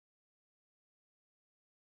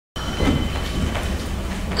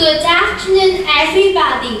Good afternoon,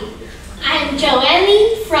 everybody. I'm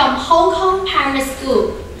Joanne from Hong Kong Primary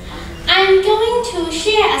School. I'm going to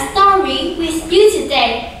share a story with you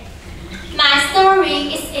today. My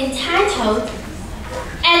story is entitled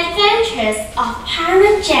Adventures of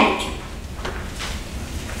Pirate Jack.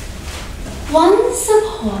 Once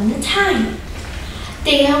upon a time,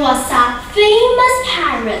 there was a famous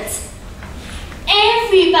pirate.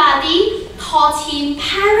 Everybody called him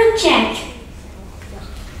Pirate Jack.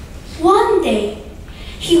 One day,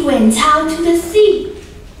 he went out to the sea.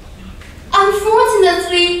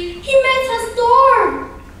 Unfortunately, he met a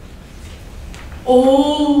storm.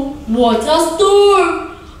 Oh, what a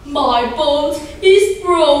storm! My boat is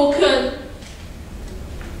broken,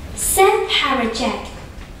 said Pirate Jack.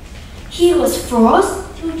 He was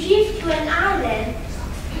forced to drift to an island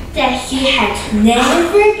that he had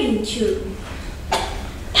never been to.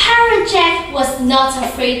 Pirate Jack was not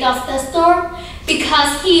afraid of the storm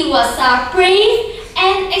because he was a brave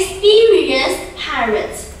and experienced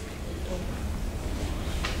pirate.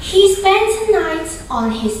 He spent the night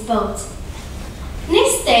on his boat.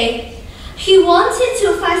 Next day, he wanted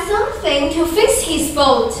to find something to fix his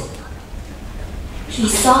boat. He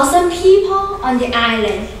saw some people on the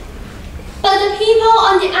island, but the people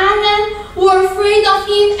on the island were afraid of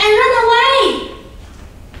him and ran away.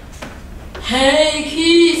 Hey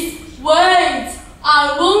kids, wait!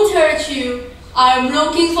 I won't hurt you. I'm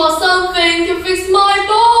looking for something to fix my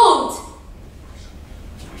boat,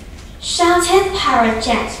 shouted Pirate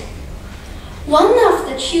Jack. One of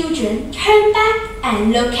the children turned back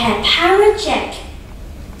and looked at Pirate Jack.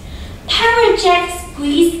 Pirate Jack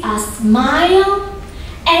squeezed a smile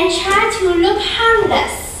and tried to look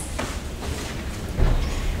harmless.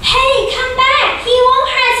 Hey, come back! He won't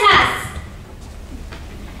hurt us,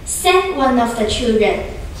 said one of the children.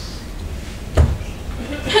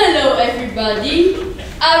 Hello everybody,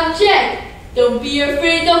 I'm Jack. Don't be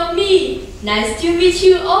afraid of me. Nice to meet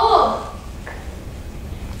you all,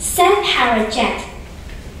 said Pirate Jack.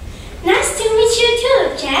 Nice to meet you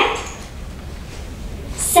too, Jack,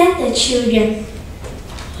 said the children.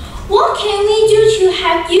 What can we do to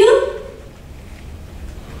help you?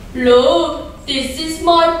 Look, this is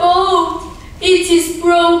my boat. It is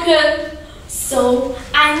broken, so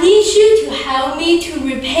I need you to help me to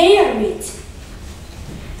repair it,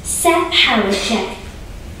 said Pirate Jack.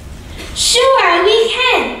 Sure, we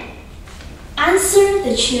can, answered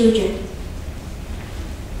the children.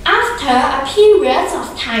 After a period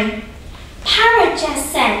of time, Pirate Jack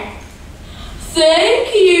said,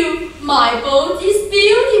 Thank you, my boat is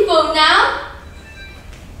beautiful now.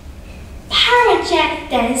 Pirate Jack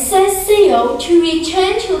then set sail to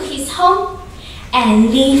return to his home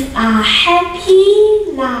and live a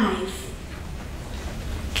happy life.